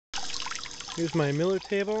Here's my Miller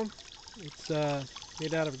table. It's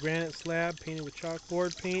made out of granite slab painted with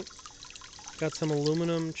chalkboard paint. Got some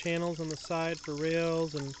aluminum channels on the side for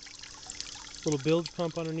rails and a little bilge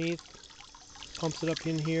pump underneath. Pumps it up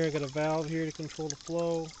in here. I got a valve here to control the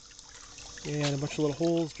flow. And a bunch of little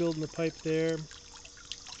holes drilled in the pipe there.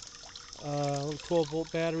 A little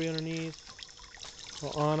 12-volt battery underneath. A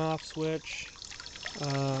little on-off switch.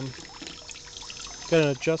 Got an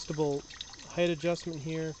adjustable height adjustment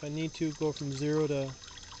here if I need to go from 0 to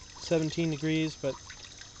 17 degrees, but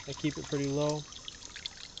I keep it pretty low.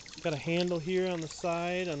 Got a handle here on the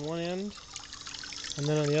side on one end, and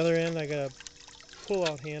then on the other end I got a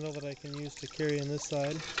pull-out handle that I can use to carry on this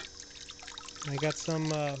side. And I got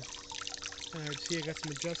some, I got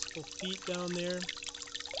some adjustable feet down there,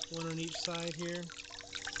 one on each side here,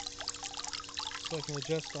 so I can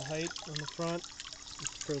adjust the height on the front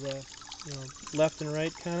for the left and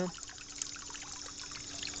right kind of.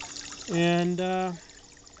 And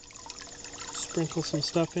sprinkle some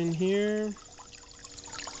stuff in here.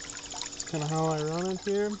 That's kind of how I run it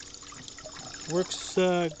here. Works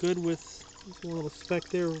good with a little speck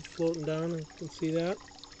there floating down, you can see that.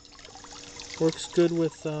 Works good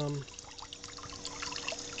with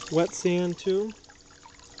wet sand too.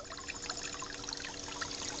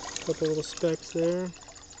 Couple little specks there.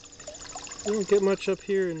 We don't get much up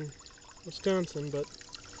here in Wisconsin, but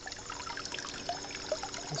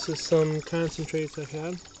this is some concentrates I've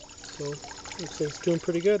had, so looks like it's doing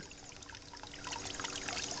pretty good.